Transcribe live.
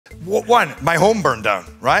One, my home burned down,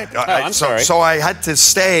 right? I'm sorry. So I had to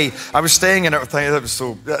stay. I was staying in everything. That was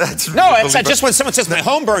so. No, it's just when someone says my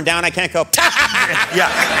home burned down, I can't go.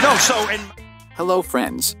 Yeah. No. So. Hello,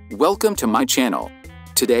 friends. Welcome to my channel.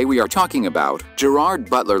 Today we are talking about Gerard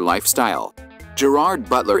Butler lifestyle. Gerard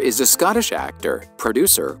Butler is a Scottish actor,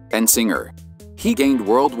 producer, and singer. He gained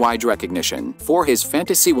worldwide recognition for his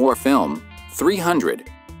fantasy war film, 300.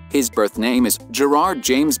 His birth name is Gerard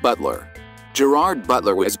James Butler. Gerard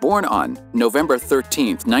Butler was born on November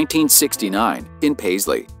 13, 1969, in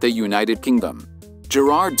Paisley, the United Kingdom.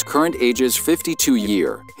 Gerard's current age is 52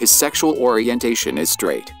 years. His sexual orientation is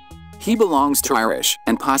straight. He belongs to Irish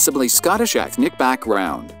and possibly Scottish ethnic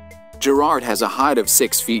background. Gerard has a height of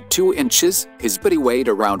 6 feet 2 inches, his body weight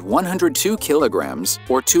around 102 kilograms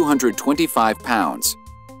or 225 pounds.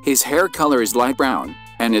 His hair color is light brown,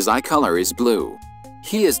 and his eye color is blue.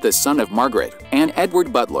 He is the son of Margaret and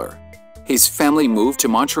Edward Butler. His family moved to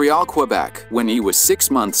Montreal, Quebec when he was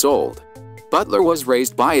 6 months old. Butler was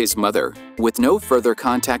raised by his mother, with no further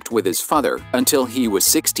contact with his father until he was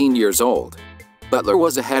 16 years old. Butler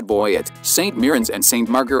was a head boy at St. Mirren's and St.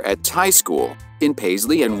 Margaret's High School in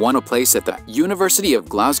Paisley and won a place at the University of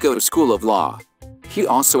Glasgow School of Law. He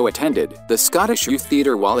also attended the Scottish Youth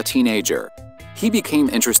Theatre while a teenager. He became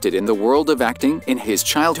interested in the world of acting in his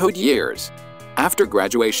childhood years. After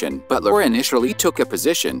graduation, Butler initially took a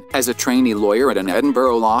position as a trainee lawyer at an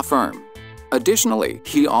Edinburgh law firm. Additionally,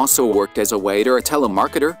 he also worked as a waiter, a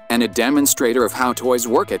telemarketer, and a demonstrator of how toys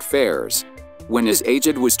work at fairs. When his age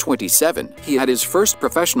was 27, he had his first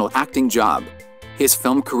professional acting job. His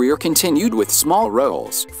film career continued with small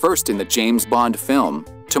roles, first in the James Bond film,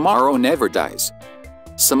 Tomorrow Never Dies.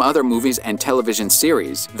 Some other movies and television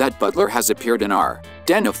series that Butler has appeared in are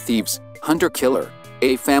Den of Thieves, Hunter Killer,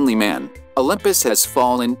 A Family Man, Olympus Has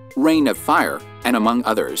Fallen, Reign of Fire, and among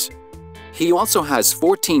others. He also has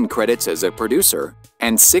 14 credits as a producer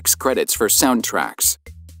and 6 credits for soundtracks.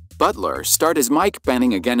 Butler starred as Mike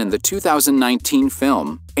Banning again in the 2019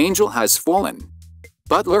 film Angel Has Fallen.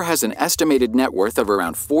 Butler has an estimated net worth of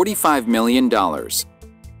around $45 million.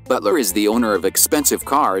 Butler is the owner of expensive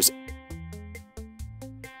cars,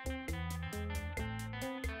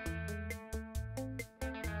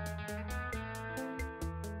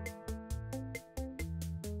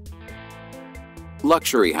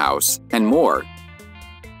 luxury house, and more.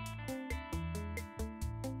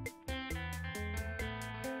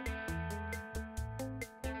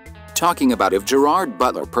 Talking about Gerard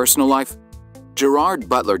Butler personal life. Gerard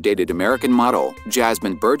Butler dated American model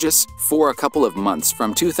Jasmine Burgess for a couple of months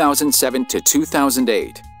from 2007 to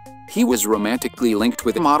 2008. He was romantically linked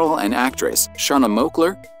with model and actress Shauna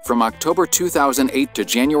Moakler from October 2008 to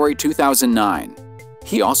January 2009.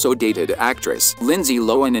 He also dated actress Lindsay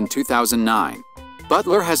Lohan in 2009.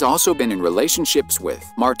 Butler has also been in relationships with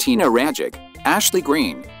Martina Rajic, Ashley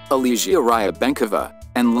Green, Alicia Ryabankova,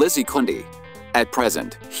 and Lizzie Cundy. At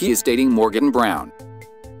present, he is dating Morgan Brown.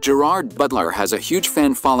 Gerard Butler has a huge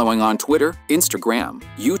fan following on Twitter, Instagram,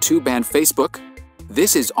 YouTube, and Facebook.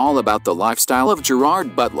 This is all about the lifestyle of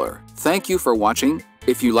Gerard Butler. Thank you for watching.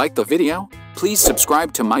 If you liked the video, please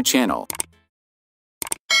subscribe to my channel.